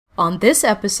On this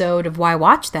episode of Why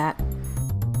Watch That?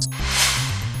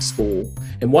 School,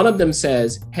 and one of them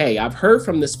says, hey, I've heard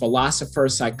from this philosopher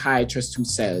psychiatrist who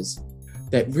says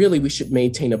that really we should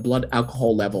maintain a blood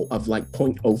alcohol level of like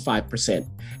 0.05%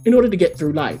 in order to get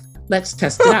through life. Let's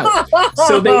test it out.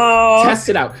 So they test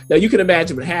it out. Now you can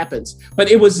imagine what happens,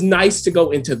 but it was nice to go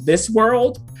into this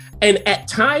world. And at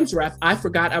times, Ref, I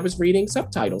forgot I was reading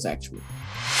subtitles actually.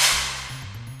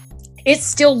 It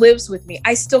still lives with me.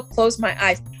 I still close my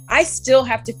eyes. I still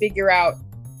have to figure out,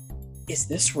 is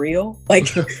this real?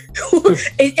 Like,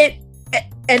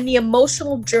 and the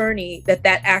emotional journey that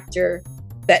actor,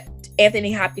 that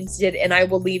Anthony Hopkins did, and I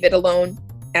will leave it alone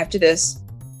after this,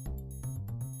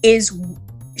 is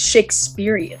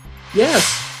Shakespearean.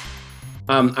 Yes.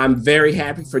 I'm very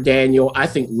happy for Daniel. I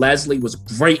think Leslie was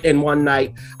great in One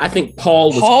Night. I think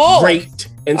Paul was great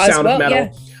in Sound of Metal.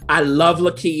 Yeah. I love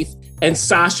Lakeith, and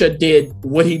Sasha did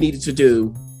what he needed to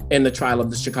do in the Trial of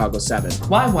the Chicago 7.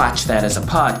 Why Watch That as a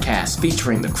podcast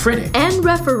featuring the critic and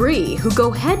referee who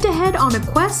go head-to-head on a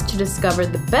quest to discover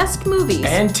the best movies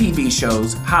and TV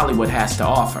shows Hollywood has to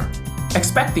offer.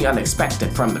 Expect the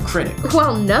unexpected from the critic.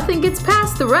 Well, nothing gets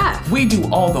past the ref. We do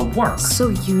all the work, so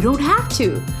you don't have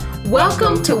to.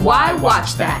 Welcome to Why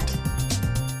Watch That.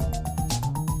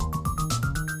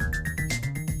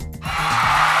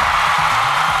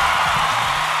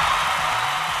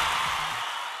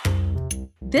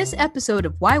 This episode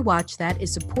of Why Watch That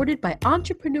is supported by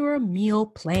Entrepreneur Meal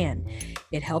Plan.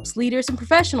 It helps leaders and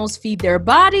professionals feed their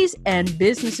bodies and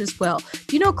businesses well.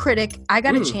 Do you know, Critic, I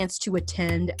got a chance to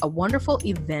attend a wonderful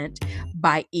event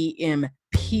by EMP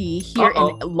here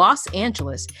in Los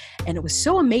Angeles. And it was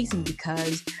so amazing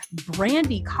because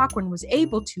Brandy Cochran was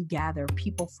able to gather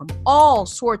people from all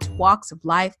sorts, walks of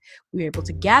life. We were able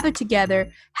to gather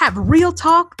together, have real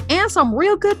talk, and some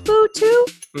real good food too.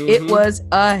 Mm-hmm. It was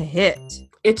a hit.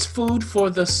 It's food for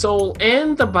the soul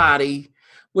and the body,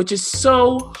 which is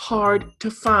so hard to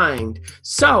find.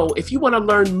 So if you want to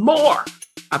learn more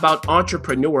about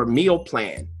Entrepreneur Meal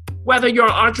Plan, whether you're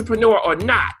an entrepreneur or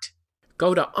not,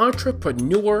 go to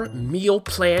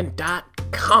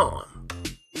entrepreneurmealplan.com.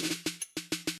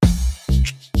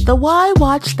 The Why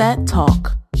Watch That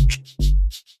Talk.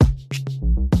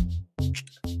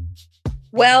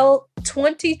 Well,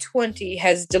 2020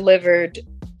 has delivered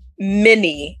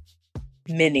many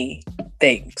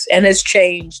things and has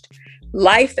changed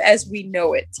life as we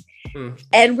know it.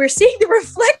 And we're seeing the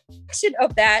reflection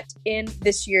of that in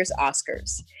this year's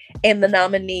Oscars and the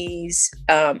nominees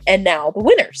and now the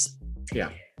winners.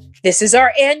 Yeah. This is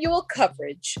our annual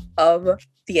coverage of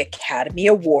the Academy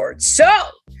Awards. So,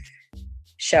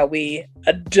 shall we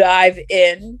dive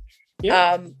in?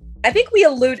 Yeah. I think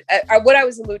what I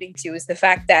was alluding to is the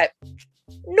fact that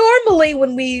normally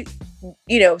when we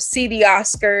see the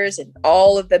Oscars and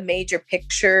all of the major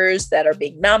pictures that are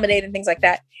being nominated and things like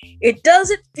that, it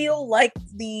doesn't feel like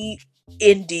the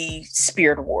Indie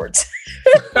Spirit Awards.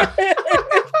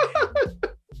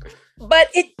 But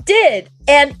it did.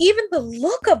 And even the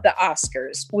look of the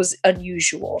Oscars was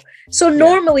unusual. So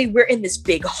normally we're in this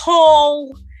big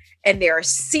hall and there are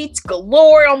seats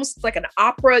galore, almost like an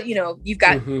opera. You've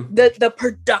got the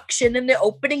production and the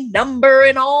opening number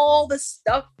and all the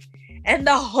stuff. And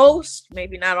the host,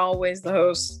 maybe not always the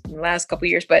host in the last couple of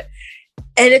years, and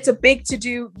it's a big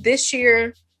to-do. This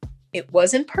year, it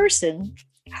was in person.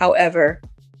 However,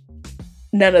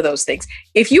 none of those things.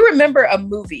 If you remember a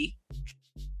movie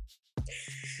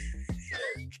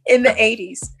in the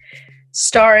 80s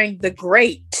starring the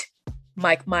great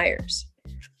Mike Myers,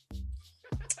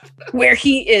 where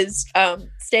he is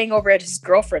staying over at his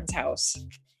girlfriend's house,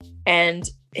 and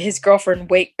his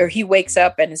girlfriend he wakes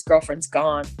up and his girlfriend's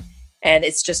gone. And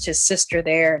it's just his sister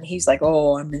there. And he's like,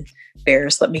 oh, I'm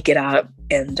embarrassed. Let me get out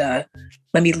and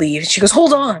let me leave. And she goes,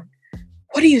 hold on.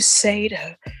 What do you say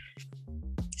to,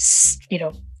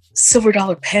 silver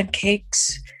dollar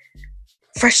pancakes,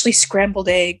 freshly scrambled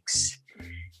eggs,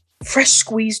 fresh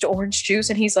squeezed orange juice?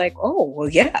 And he's like, oh, well,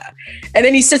 yeah. And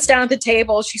then he sits down at the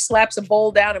table. She slaps a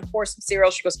bowl down and pours some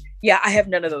cereal. She goes, yeah, I have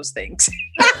none of those things.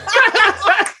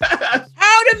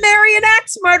 How to Marry an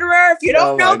Axe Murderer if you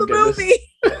don't know the movie.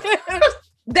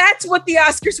 That's what the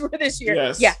Oscars were this year.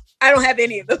 Yes. Yeah, I don't have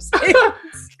any of those things.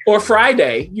 Or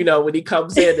Friday, when he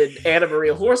comes in and Anna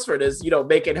Maria Horsford is,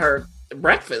 making her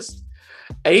breakfast.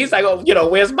 And he's like, oh,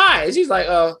 where's mine? She's like,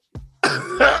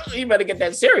 you better get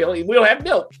that cereal. We don't have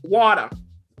milk, water.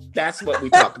 That's what we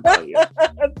talk about here.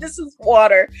 This is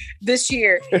water this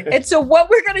year. And so what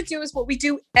we're going to do is what we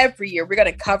do every year. We're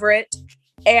going to cover it.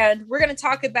 And we're going to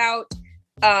talk about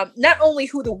not only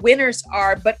who the winners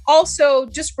are, but also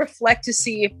just reflect to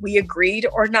see if we agreed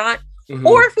or not,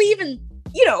 or if we even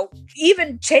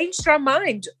even changed our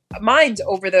minds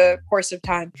over the course of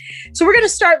time. So we're going to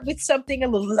start with something a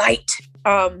little light.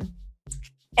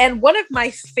 And one of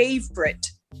my favorite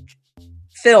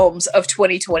films of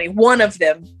 2020, one of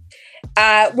them,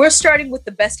 we're starting with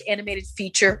the best animated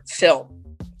feature film.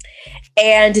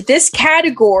 And this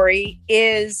category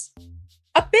is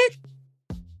a bit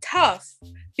tough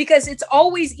because it's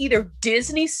always either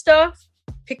Disney stuff,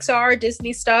 Pixar,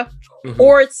 Disney stuff,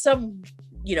 or it's some,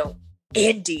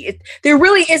 indie. There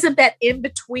really isn't that in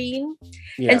between.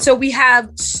 Yeah. And so we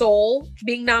have Soul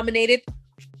being nominated,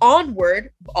 Onward,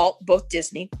 both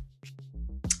Disney,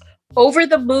 Over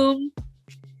the Moon,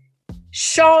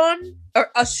 Shaun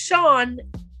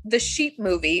the Sheep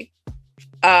movie,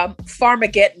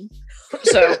 Farmageddon.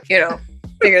 So,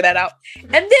 figure that out.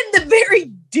 And then the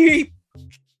very deep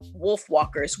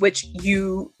Wolfwalkers, which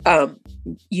you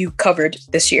covered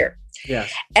this year. Yeah.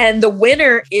 And the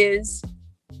winner is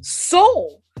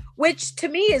Soul, which to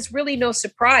me is really no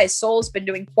surprise. Soul's been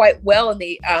doing quite well in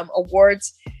the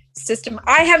awards system.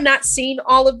 I have not seen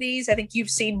all of these. I think you've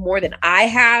seen more than I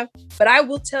have, but I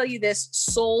will tell you this,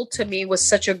 Soul to me was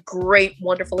such a great,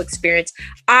 wonderful experience.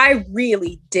 I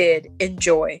really did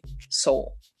enjoy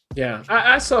Soul. Yeah,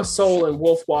 I saw Soul and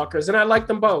Wolfwalkers, and I liked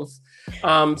them both.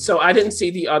 So I didn't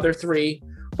see the other three,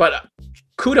 but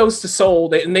kudos to Soul.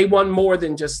 They won more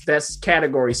than just this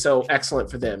category, so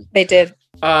excellent for them. They did.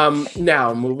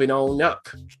 Now, moving on up.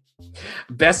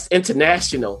 Best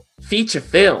International Feature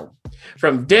Film.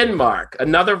 From Denmark,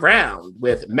 Another Round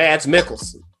with Mads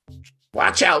Mikkelsen.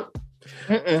 Watch out.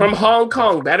 From Hong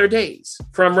Kong, Better Days.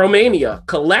 From Romania,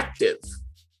 Collective,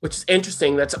 which is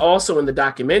interesting. That's also in the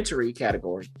documentary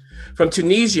category. From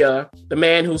Tunisia, The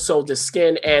Man Who Sold His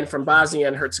Skin. And from Bosnia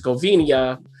and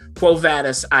Herzegovina, Quo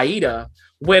Vadis Aida,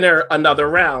 winner Another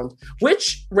Round,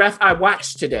 which, Ref, I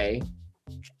watched today.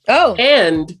 Oh,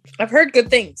 and I've heard good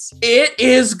things. It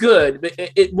is good.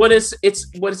 It's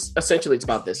essentially it's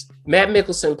about this. Matt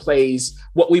Mikkelsen plays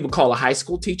what we would call a high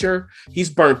school teacher. He's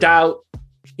burnt out.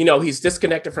 He's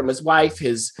disconnected from his wife,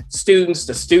 his students.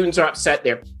 The students are upset.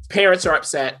 Their parents are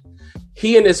upset.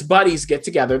 He and his buddies get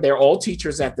together. They're all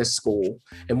teachers at this school.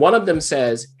 And one of them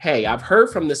says, hey, I've heard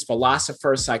from this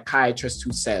philosopher psychiatrist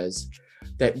who says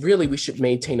that really we should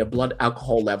maintain a blood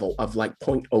alcohol level of like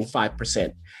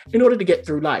 0.05% in order to get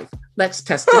through life. Let's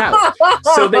test it out.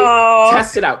 So they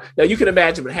test it out. Now you can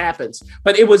imagine what happens,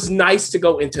 but it was nice to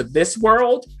go into this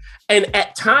world. And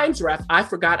at times, Ref, I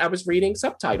forgot I was reading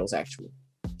subtitles actually.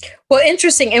 Well,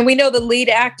 interesting. And we know the lead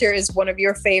actor is one of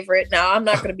your favorite. Now, I'm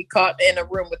not going to be caught in a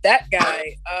room with that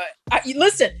guy.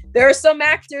 Listen, there are some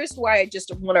actors who I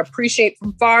just want to appreciate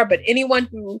from far, but anyone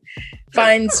who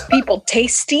finds people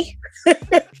tasty,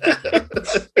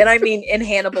 and I mean in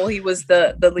Hannibal, he was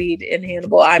the lead in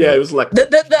Hannibal. It was like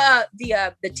the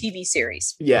TV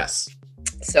series. Yes.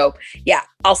 So yeah,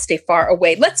 I'll stay far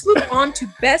away. Let's move on to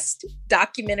Best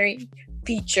Documentary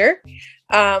Feature.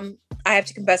 I have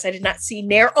to confess, I did not see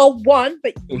ne'er a one,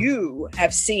 but you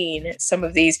have seen some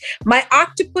of these. My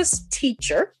Octopus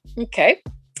Teacher, okay.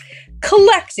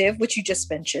 Collective, which you just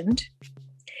mentioned.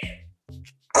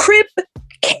 Crib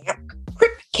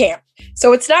Camp.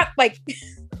 So it's not like,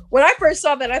 when I first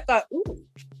saw that, I thought, ooh,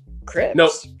 Cribs.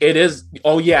 No, it is.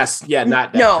 Oh, yes. Yeah,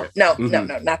 not that. No, not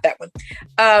that one.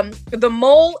 The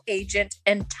Mole Agent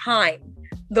and Time.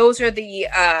 Those are the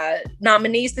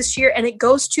nominees this year, and it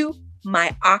goes to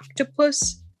My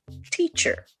Octopus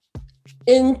Teacher.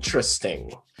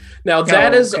 Interesting. Now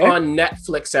that is on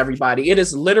Netflix, everybody. It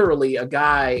is literally a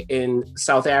guy in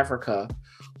South Africa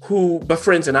who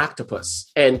befriends an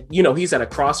octopus. And, he's at a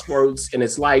crossroads in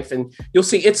his life. And you'll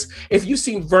see if you've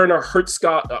seen Werner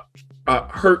Herzog's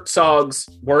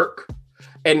work,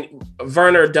 and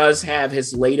Werner does have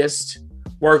his latest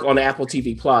work on Apple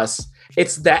TV Plus.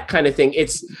 It's that kind of thing.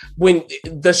 It's when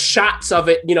the shots of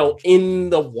it, in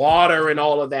the water and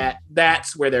all of that,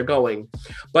 that's where they're going.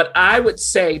 But I would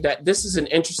say that this is an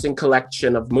interesting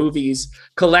collection of movies.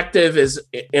 Collective is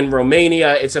in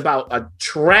Romania. It's about a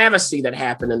travesty that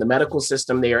happened in the medical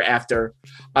system there after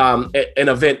an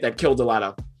event that killed a lot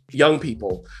of young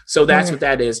people. So that's what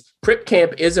that is. Crip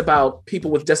Camp is about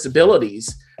people with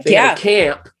disabilities. They had a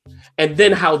camp, and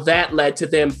then how that led to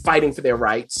them fighting for their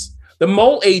rights. The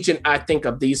Mole Agent, I think,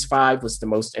 of these five was the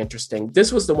most interesting.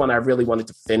 This was the one I really wanted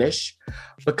to finish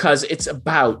because it's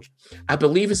about, I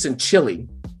believe it's in Chile.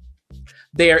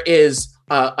 There is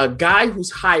a guy who's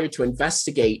hired to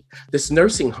investigate this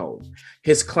nursing home.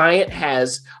 His client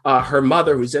has her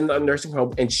mother who's in the nursing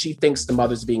home, and she thinks the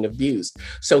mother's being abused.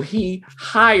 So he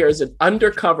hires an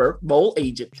undercover mole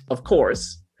agent, of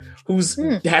course, who's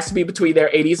has to be between their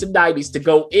 80s and 90s to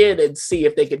go in and see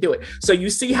if they can do it. So you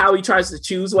see how he tries to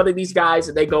choose one of these guys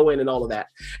and they go in and all of that.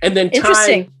 And then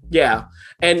Time, yeah.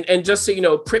 And just so you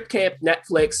know, Crip Camp,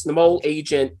 Netflix, The Mole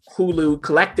Agent, Hulu,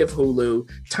 Collective Hulu,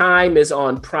 Time is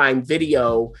on Prime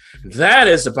Video. That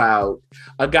is about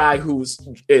a guy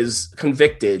is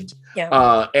convicted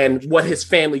and what his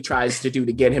family tries to do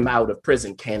to get him out of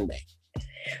prison. Can they?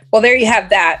 Well, there you have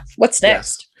that. What's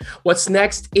next? Yes. What's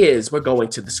next is we're going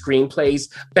to the screenplays.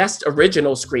 Best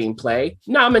Original Screenplay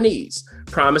nominees: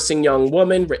 Promising Young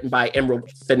Woman, written by Emerald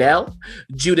Fennell;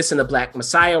 Judas and the Black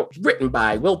Messiah, written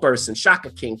by Will Burson,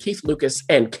 Shaka King, Keith Lucas,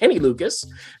 and Kenny Lucas;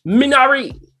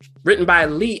 Minari, written by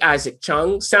Lee Isaac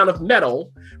Chung; Sound of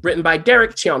Metal, written by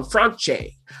Derek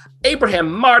Cianfrance;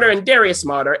 Abraham Martyr and Darius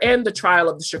Martyr; and The Trial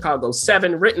of the Chicago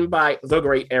 7, written by the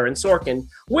great Aaron Sorkin.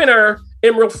 Winner,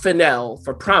 Emerald Fennell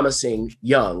for Promising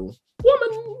Young Woman.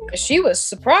 She was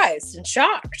surprised and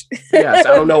shocked. Yes,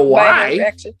 I don't know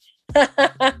why.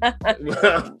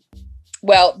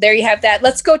 Well, there you have that.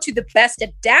 Let's go to the best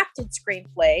adapted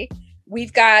screenplay.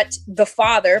 We've got The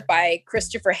Father by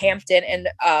Christopher Hampton and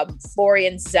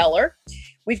Florian Zeller.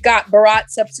 We've got Borat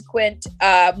subsequent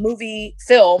movie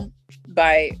film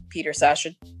by Peter,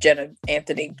 Sasha, Jenna,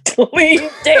 Anthony, Lee,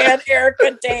 Dan,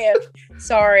 Erica, Dan.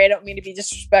 Sorry, I don't mean to be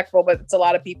disrespectful, but it's a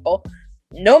lot of people.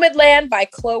 Nomadland by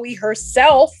Chloe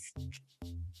herself.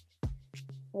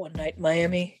 One Night in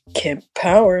Miami, Kemp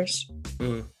Powers.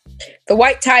 The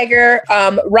White Tiger,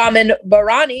 Ramin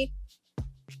Barani.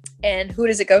 And who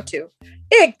does it go to?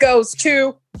 It goes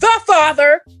to The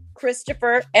Father,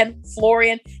 Christopher and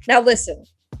Florian. Now listen,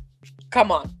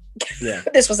 come on. Yeah.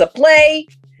 This was a play.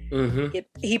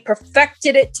 He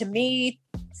perfected it to me,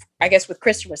 I guess with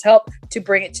Christopher's help, to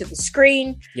bring it to the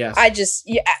screen. Yes.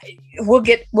 We'll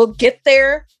get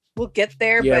there. We'll get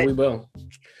there. Yeah, but we will.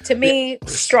 To me,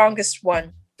 strongest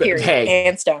one, period.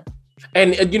 Hands down.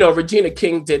 And you know, Regina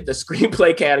King did the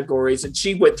screenplay categories, and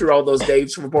she went through all those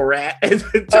names from Borat and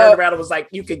turned around and was like,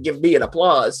 "You could give me an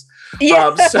applause."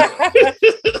 Yeah.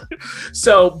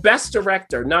 So Best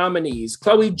Director nominees: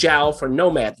 Chloe Zhao for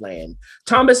Nomadland,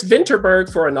 Thomas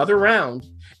Vinterberg for Another Round,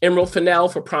 Emerald Fennell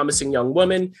for Promising Young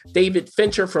Woman, David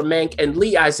Fincher for Mank, and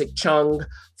Lee Isaac Chung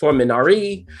for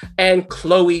Minari. And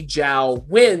Chloe Zhao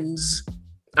wins.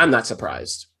 I'm not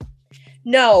surprised.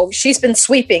 No, she's been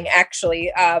sweeping,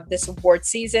 actually, this award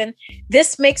season.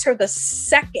 This makes her the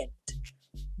second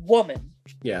woman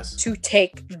to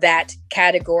take that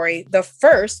category. The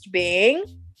first being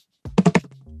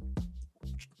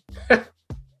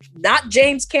not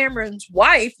James Cameron's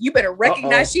wife. You better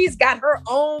recognize she's got her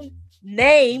own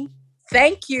name.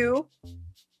 Thank you.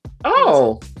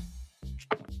 Oh.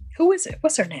 Who is it?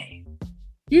 What's her name?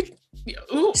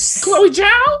 Chloe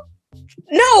Zhao?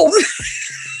 No.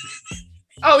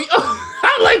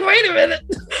 I'm like, wait a minute.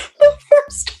 The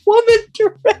first woman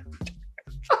director.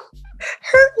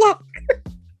 Hurt Locker.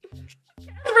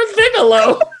 Catherine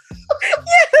Bigelow.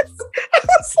 Yes. I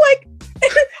was like, I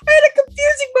had a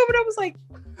confusing moment. I was like,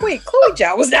 wait, Chloe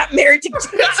Zhao was not married to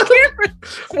James Cameron.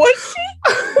 Was she?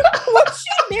 Was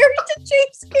she married to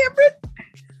James Cameron?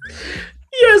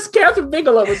 Yes, Catherine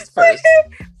Bigelow was first.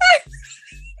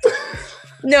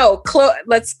 No,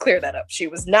 let's clear that up. She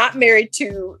was not married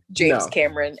to James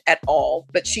Cameron at all,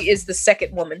 but she is the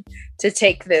second woman to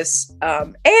take this.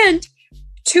 And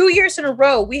 2 years in a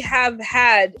row, we have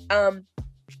had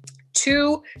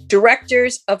two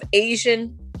directors of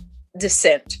Asian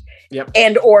descent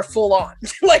and or full on.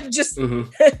 Like just,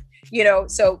 you know,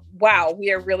 so wow,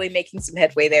 we are really making some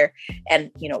headway there. And,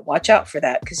 you know, watch out for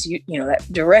that because, you know,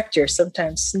 that director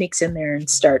sometimes sneaks in there and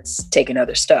starts taking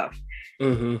other stuff.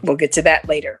 We'll get to that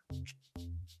later.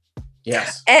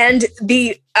 Yes. And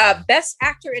the best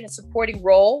actor in a supporting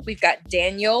role, we've got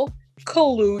Daniel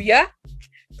Kaluuya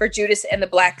for Judas and the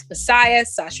Black Messiah,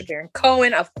 Sacha Baron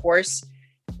Cohen, of course.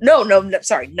 No,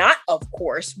 sorry, not of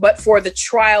course, but for The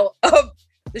Trial of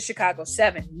the Chicago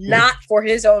 7, not for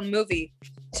his own movie.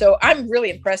 So I'm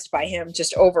really impressed by him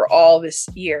just overall this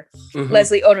year.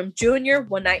 Leslie Odom Jr.,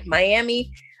 One Night in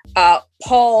Miami.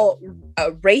 Paul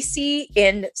Raci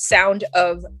in Sound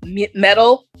of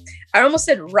Metal. I almost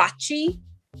said Rachi.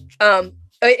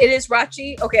 It is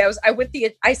Rachi. Okay,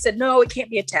 I said no, it can't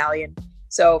be Italian.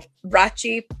 So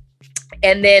Rachi,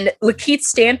 and then Lakeith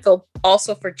Stanfield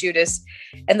also for Judas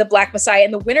and the Black Messiah.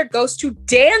 And the winner goes to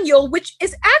Daniel, which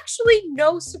is actually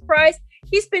no surprise.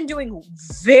 He's been doing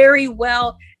very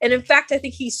well. And in fact, I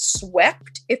think he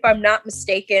swept, if I'm not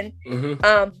mistaken.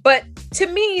 But to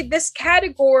me, this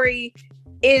category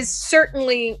is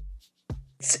certainly,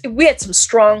 we had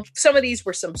some of these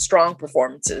were some strong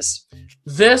performances.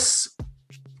 This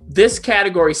this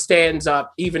category stands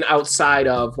up even outside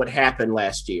of what happened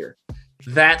last year.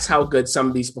 That's how good some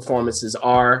of these performances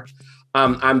are.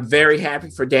 I'm very happy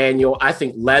for Daniel. I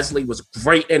think Leslie was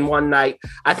great in One Night.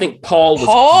 I think Paul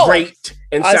was great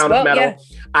in Sound of Metal. Yeah.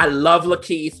 I love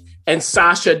Lakeith, and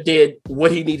Sasha did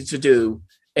what he needed to do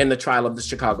in The Trial of the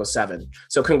Chicago 7.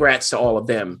 So congrats to all of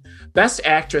them. Best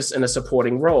Actress in a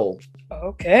Supporting Role.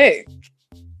 Okay.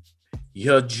 Ye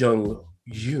Jung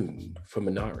Yoon for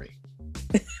Minari.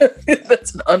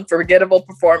 That's an unforgettable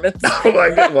performance. Oh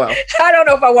my God! Well, I don't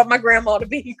know if I want my grandma to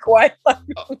be quite like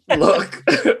look.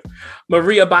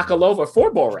 Maria Bakalova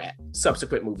for Borat,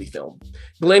 subsequent movie film.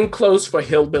 Glenn Close for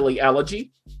Hillbilly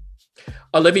Elegy.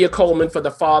 Olivia Colman for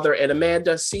The Father, and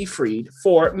Amanda Seyfried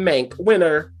for Mank.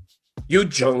 Winner Yoo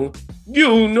Jung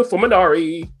Yoon for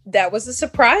Minari. That was a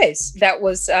surprise. That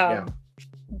was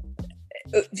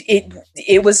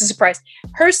it was a surprise.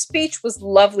 Her speech was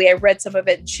lovely. I read some of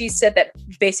it. She said that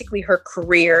basically her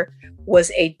career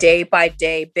was a day by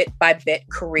day, bit by bit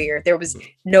career. There was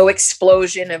no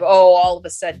explosion of, all of a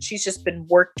sudden. She's just been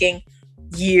working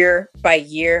year by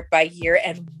year by year.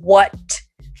 And what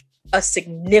a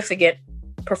significant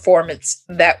performance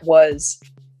that was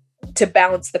to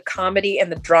balance the comedy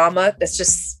and the drama. That's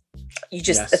just,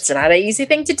 that's not an easy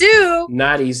thing to do.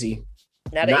 Not easy.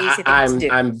 Not an easy thing to do.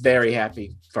 I'm very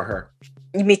happy for her.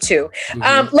 Me too.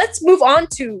 Let's move on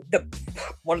to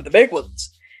one of the big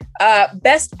ones.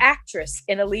 Best Actress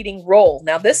in a Leading Role.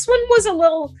 Now, this one was a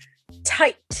little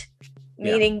tight,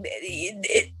 meaning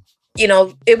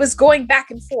it was going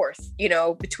back and forth,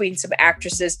 between some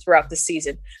actresses throughout the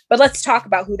season. But let's talk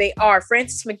about who they are.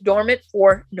 Frances McDormand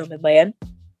for Nomadland.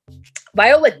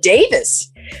 Viola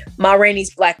Davis, Ma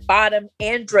Rainey's Black Bottom.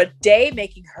 Andra Day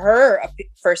making her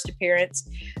first appearance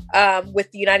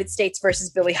with the United States versus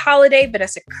Billie Holiday.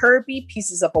 Vanessa Kirby,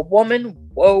 Pieces of a Woman.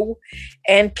 Whoa.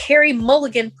 And Carey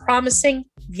Mulligan, Promising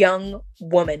Young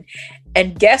Woman.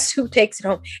 And guess who takes it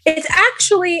home? It's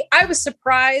actually, I was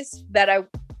surprised that I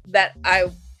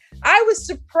was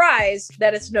surprised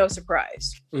that it's no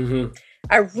surprise. Mm-hmm.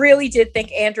 I really did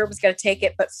think Andra was going to take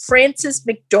it, but Frances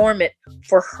McDormand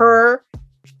for her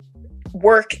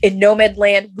work in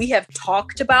Nomadland, we have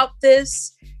talked about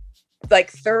this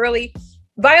thoroughly.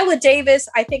 Viola Davis,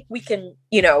 I think we can,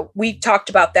 we talked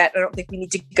about that. I don't think we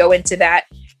need to go into that.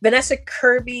 Vanessa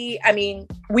Kirby,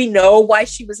 we know why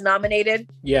she was nominated.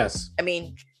 Yes.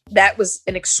 That was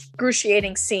an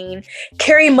excruciating scene.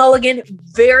 Carey Mulligan,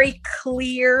 very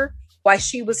clear why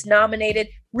she was nominated,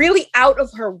 really out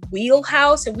of her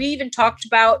wheelhouse. And we even talked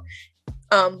about,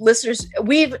 listeners,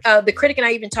 the critic and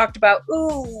I even talked about,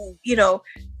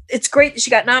 it's great that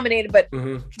she got nominated, but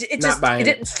it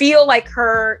didn't feel like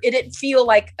her. It didn't feel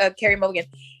like Carey Mulligan.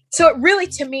 So it really,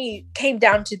 to me, came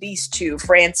down to these two,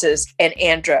 Frances and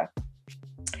Andra.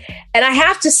 And I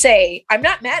have to say, I'm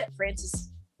not mad at Frances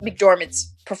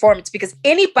McDormand's performance, because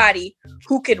anybody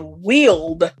who can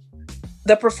wield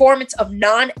the performance of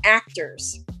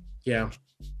non-actors,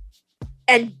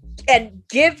 and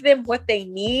give them what they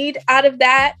need out of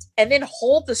that, and then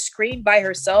hold the screen by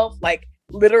herself,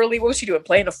 literally, what was she doing?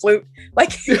 Playing a flute?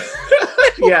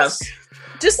 Yes.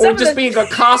 Just being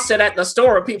accosted at the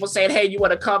store and people saying, "Hey, you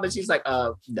want to come?" And she's like,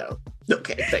 no.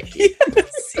 Okay, thank you.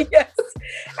 Yes.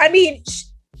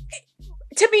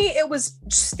 To me, it was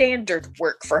standard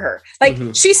work for her.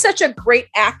 She's such a great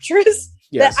actress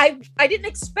that I didn't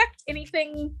expect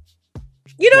anything.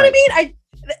 You know what I mean?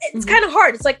 It's kind of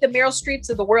hard. It's like the Meryl Streeps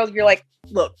of the world. You're like,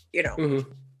 look,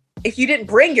 if you didn't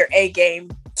bring your A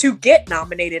game to get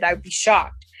nominated, I would be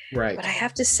shocked. Right. But I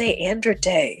have to say, Andra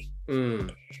Day, to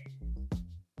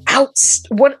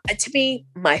me,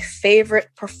 my favorite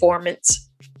performance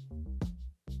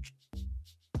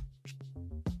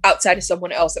outside of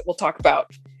someone else that we'll talk about,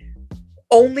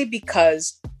 only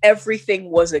because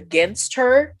everything was against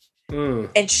her.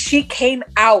 And she came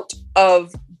out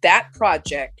of that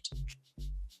project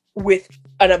with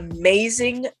an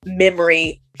amazing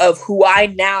memory of who I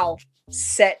now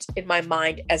set in my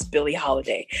mind as Billie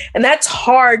Holiday. And that's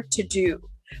hard to do.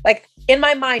 In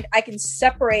my mind, I can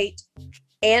separate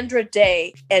Andra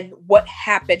Day and what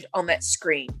happened on that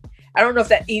screen. I don't know if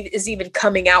that is even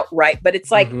coming out right, but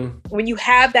it's when you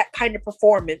have that kind of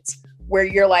performance where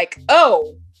you're like,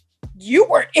 oh, you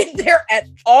weren't in there at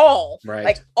all.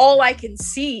 Right. All I can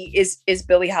see is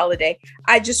Billie Holiday.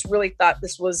 I just really thought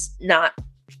this was not,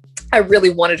 I really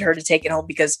wanted her to take it home,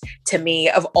 because to me,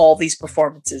 of all these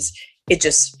performances,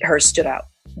 hers stood out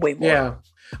way more. Yeah.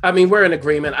 We're in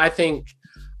agreement. I think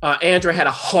Andra had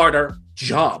a harder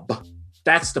job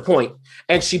That's the point.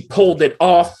 And she pulled it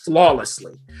off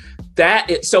flawlessly.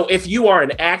 So if you are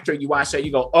an actor, you watch that,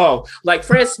 you go, oh, like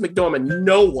Frances McDormand,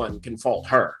 no one can fault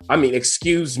her. I mean,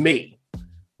 excuse me.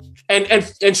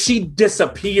 And she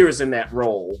disappears in that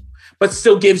role, but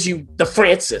still gives you the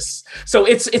Frances. So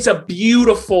it's a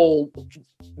beautiful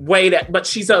way but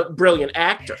she's a brilliant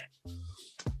actor.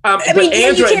 I mean,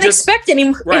 you can't expect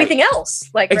anything else.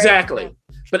 Like exactly. Right?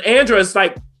 But Andra is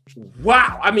like,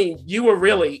 wow. I mean, you were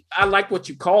really, I like what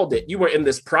you called it. You were in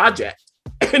this project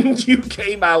and you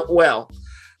came out well,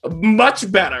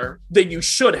 much better than you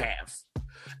should have.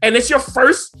 And it's your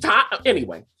first time.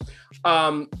 Anyway,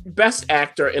 best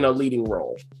actor in a leading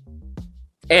role.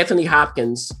 Anthony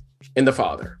Hopkins in The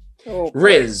Father. Oh,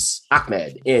 Riz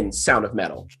Ahmed in Sound of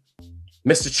Metal.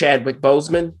 Mr. Chadwick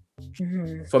Boseman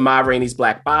for Ma Rainey's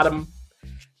Black Bottom.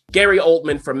 Gary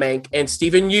Oldman for Mank and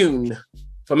Stephen Yeun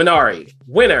for Minari.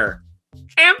 Winner,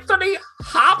 Anthony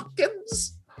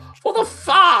Hopkins for The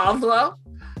Father.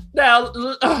 Now,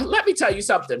 let me tell you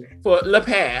something. For Le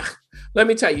Père, let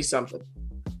me tell you something.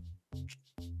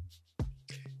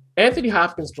 Anthony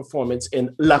Hopkins' performance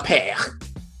in Le Père.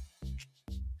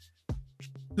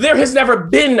 There has never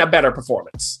been a better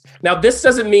performance. Now, this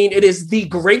doesn't mean it is the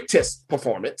greatest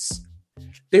performance.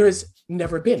 There has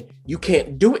never been. You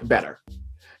can't do it better.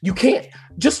 You can't.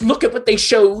 Just look at what they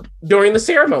showed during the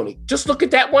ceremony. Just look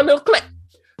at that one little clip.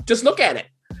 Just look at it.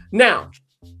 Now,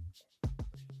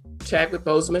 Chadwick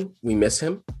Boseman, we miss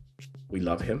him. We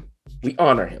love him. We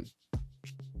honor him.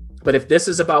 But if this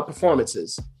is about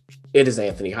performances, it is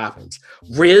Anthony Hopkins.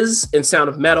 Riz in Sound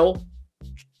of Metal.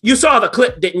 You saw the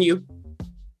clip, didn't you?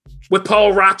 With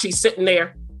Paul Raci sitting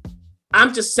there.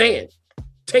 I'm just saying,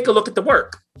 take a look at the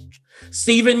work.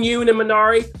 Stephen Yeun and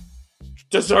Minari,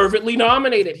 deservedly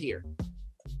nominated here.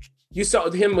 You saw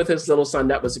him with his little son.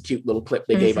 That was a cute little clip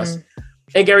they gave us.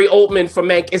 And Gary Oldman for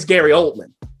Mank is Gary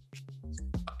Oldman.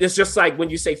 It's just like when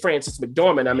you say Frances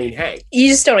McDormand, I mean, hey. You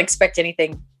just don't expect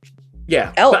anything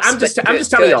else. But I'm just good,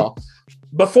 telling y'all,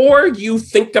 before you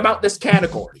think about this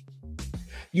category,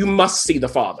 you must see The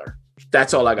Father.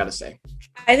 That's all I got to say.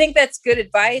 I think that's good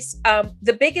advice.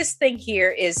 The biggest thing here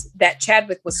is that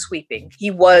Chadwick was sweeping. He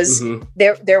was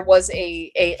there was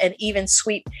an even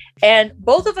sweep, and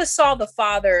both of us saw The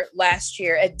Father last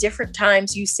year at different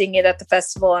times. You seeing it at the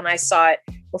festival, and I saw it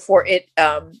before it,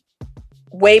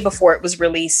 way before it was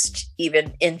released,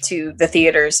 even into the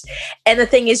theaters. And the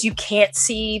thing is, you can't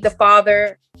see The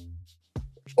Father,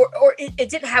 or it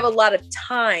didn't have a lot of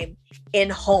time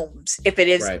in homes. If it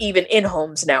is even in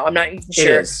homes now, I'm not even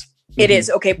sure. It is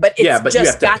okay, but it's but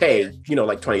just you have to pay, there.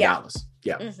 Like $20.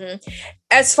 Yeah.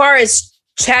 As far as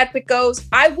Chadwick goes,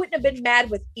 I wouldn't have been mad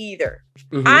with either.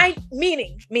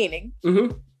 Meaning,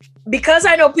 because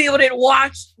I know people didn't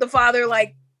watch The Father,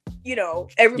 like,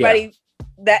 everybody,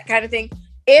 that kind of thing.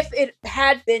 If it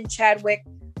had been Chadwick,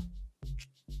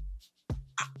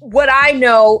 what I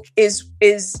know is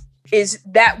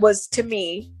that was, to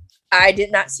me, I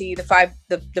did not see the five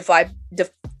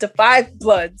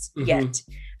bloods yet.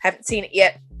 Haven't seen it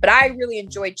yet, but I really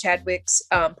enjoyed Chadwick's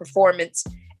performance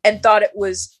and thought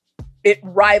it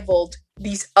rivaled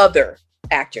these other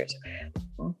actors.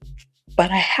 But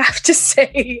I have to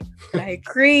say, I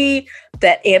agree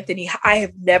that Anthony, I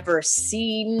have never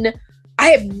seen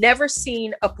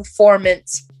a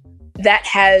performance that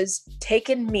has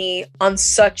taken me on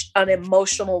such an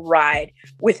emotional ride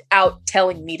without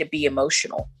telling me to be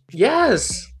emotional.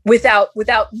 Yes. Without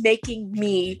making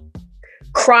me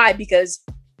cry because,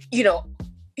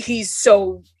 he's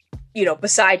so,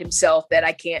 beside himself that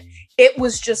I can't. It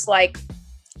was just like,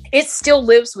 it still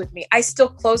lives with me. I still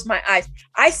close my eyes.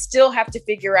 I still have to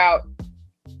figure out,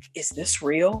 is this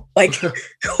real? Like,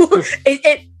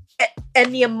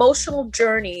 and the emotional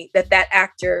journey that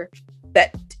actor,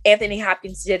 that Anthony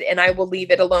Hopkins did, and I will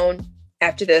leave it alone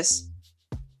after this,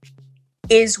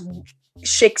 is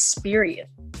Shakespearean.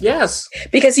 Yes.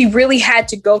 Because he really had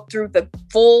to go through the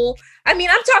full, I'm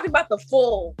talking about the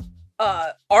full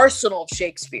arsenal of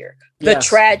Shakespeare. The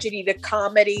tragedy, the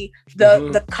comedy,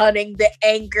 the cunning, the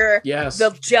anger,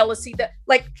 the jealousy,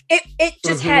 it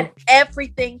just had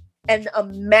everything, and a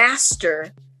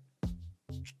master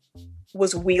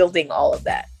was wielding all of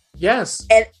that. Yes.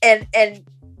 And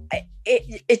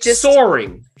it just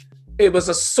soaring. It was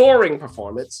a soaring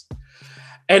performance.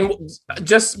 And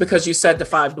just because you said the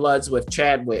Five Bloods with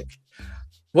Chadwick,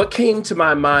 what came to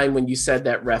my mind when you said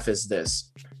that, Ref, is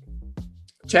this.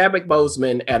 Chadwick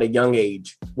Boseman at a young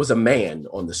age was a man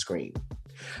on the screen.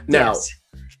 Now,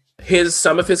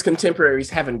 some of his contemporaries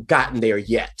haven't gotten there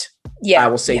yet. I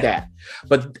will say that.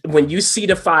 But when you see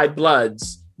the Five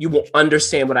Bloods, you will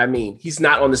understand what I mean. He's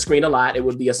not on the screen a lot. It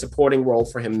would be a supporting role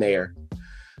for him there.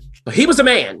 But he was a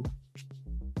man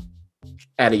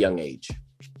at a young age.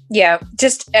 Yeah,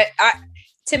 just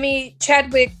to me,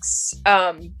 Chadwick's,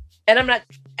 and I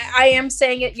am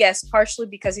saying it, yes, partially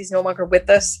because he's no longer with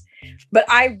us, but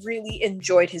I really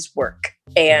enjoyed his work.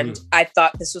 And I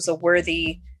thought this was a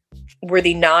worthy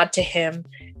nod to him.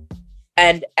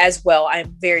 And as well,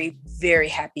 I'm very, very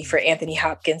happy for Anthony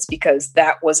Hopkins because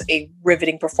that was a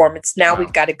riveting performance. Now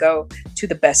we've got to go to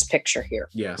the best picture here.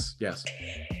 Yes.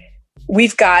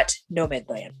 We've got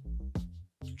Nomadland.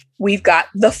 We've got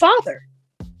The Father,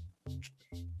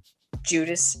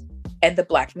 Judas and the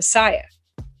Black Messiah,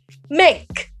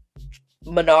 Mank,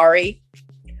 Minari,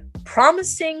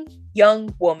 Promising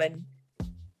Young Woman,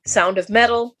 Sound of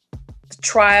Metal, The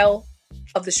Trial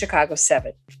of the Chicago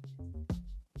 7.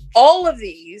 All of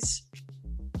these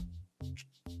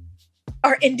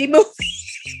are indie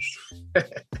movies.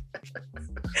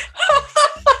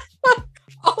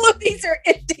 All of these are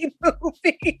indie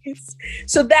movies.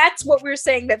 So that's what we're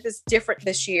saying that is different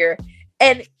this year.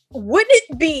 And wouldn't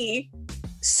it be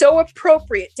so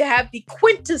appropriate to have the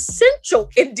quintessential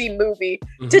indie movie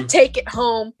to take it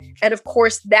home? And of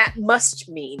course, that must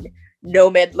mean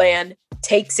Nomadland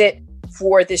takes it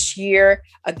for this year.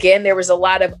 Again, there was a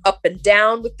lot of up and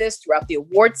down with this throughout the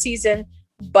award season,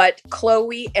 but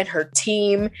Chloe and her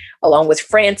team, along with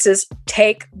Frances,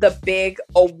 take the big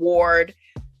award.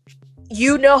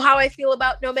 You know how I feel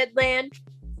about Nomadland.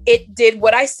 It did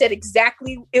what I said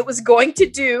exactly it was going to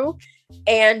do.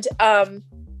 And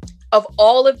of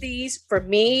all of these, for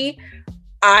me,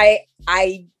 I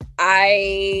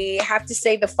have to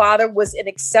say The Father was an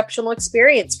exceptional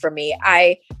experience for me.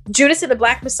 Judas and the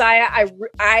Black Messiah,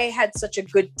 I had such a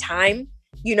good time,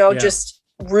 just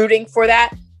rooting for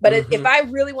that. But if I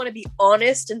really want to be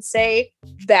honest and say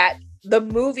that the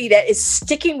movie that is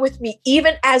sticking with me,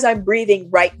 even as I'm breathing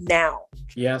right now.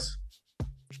 Yes.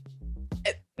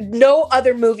 No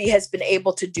other movie has been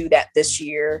able to do that this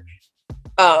year.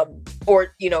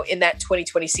 Or, in that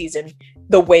 2020 season,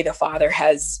 the way The Father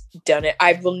has done it.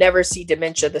 I will never see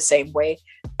Dementia the same way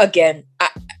again.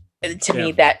 To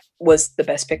me, that was the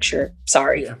best picture.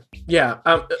 Sorry. Yeah.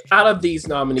 Out of these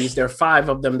nominees, there are 5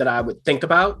 of them that I would think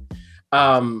about.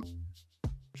 Number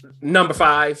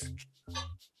 5,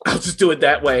 I'll just do it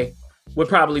that way, would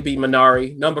probably be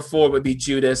Minari. Number 4 would be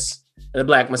Judas and the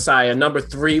Black Messiah. Number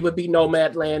 3 would be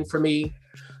Nomadland for me.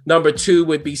 Number 2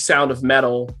 would be Sound of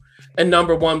Metal. And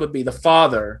number 1 would be The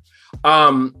Father.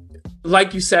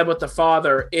 Like you said with The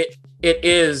Father,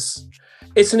 it's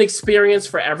an experience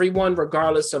for everyone,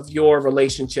 regardless of your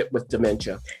relationship with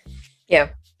dementia. Yeah.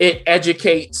 It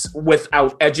educates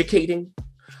without educating.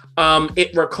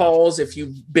 It recalls, if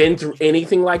you've been through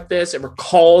anything like this, it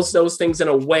recalls those things in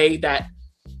a way that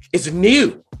is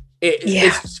new.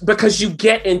 It's because you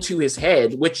get into his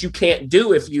head, which you can't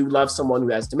do if you love someone who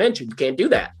has dementia. You can't do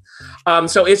that.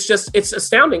 So it's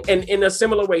astounding. And in a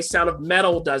similar way, Sound of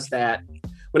Metal does that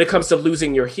when it comes to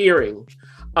losing your hearing.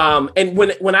 And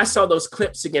when I saw those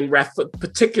clips again,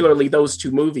 particularly those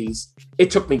 2 movies, it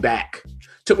took me back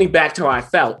to how I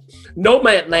felt.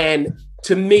 Nomadland,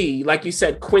 to me, like you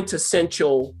said,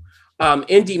 quintessential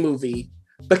indie movie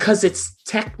because it's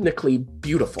technically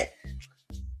beautiful.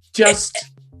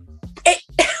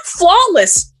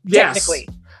 Flawless, technically.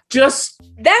 Yes.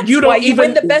 That's why you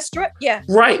win the best drug. Yeah.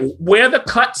 Right. Where the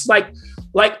cuts, like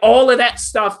all of that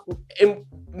stuff, and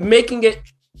making it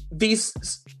these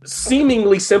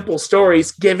seemingly simple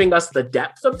stories, giving us the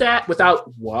depth of that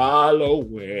without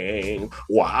wallowing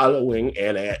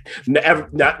in it.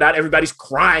 Not everybody's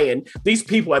crying. These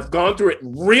people have gone through it,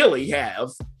 really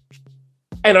have,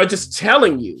 and are just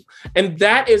telling you. And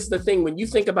that is the thing. When you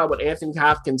think about what Anthony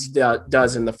Hopkins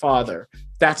does in The Father,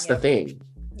 that's the thing.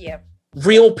 Yeah.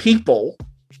 Real people,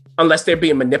 unless they're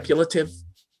being manipulative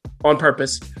on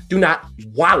purpose, do not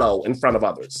wallow in front of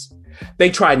others. They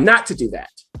try not to do that.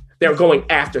 They're going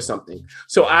after something.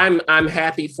 So I'm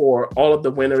happy for all of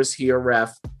the winners here,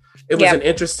 Ref. It was an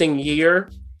interesting year.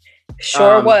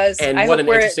 Sure was. And I what hope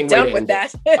an interesting way to end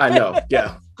that. I know.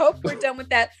 Yeah. Hope we're done with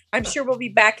that. I'm sure we'll be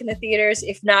back in the theaters.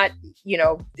 If not,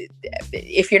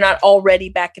 if you're not already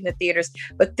back in the theaters.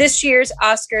 But this year's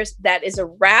Oscars, that is a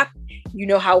wrap. You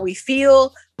know how we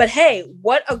feel. But hey,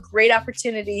 what a great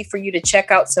opportunity for you to check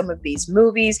out some of these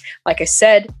movies. Like I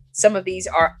said, some of these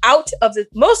are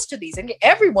most of these, and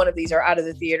every one of these are out of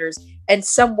the theaters and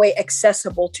some way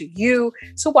accessible to you.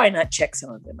 So why not check some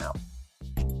of them out?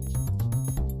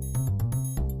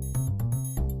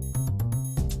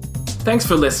 Thanks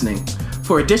for listening.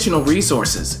 For additional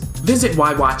resources, visit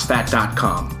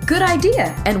whywatchthat.com. Good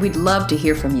idea, and we'd love to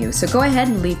hear from you. So go ahead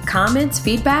and leave comments,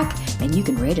 feedback, and you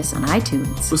can rate us on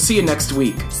iTunes. We'll see you next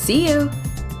week. See you.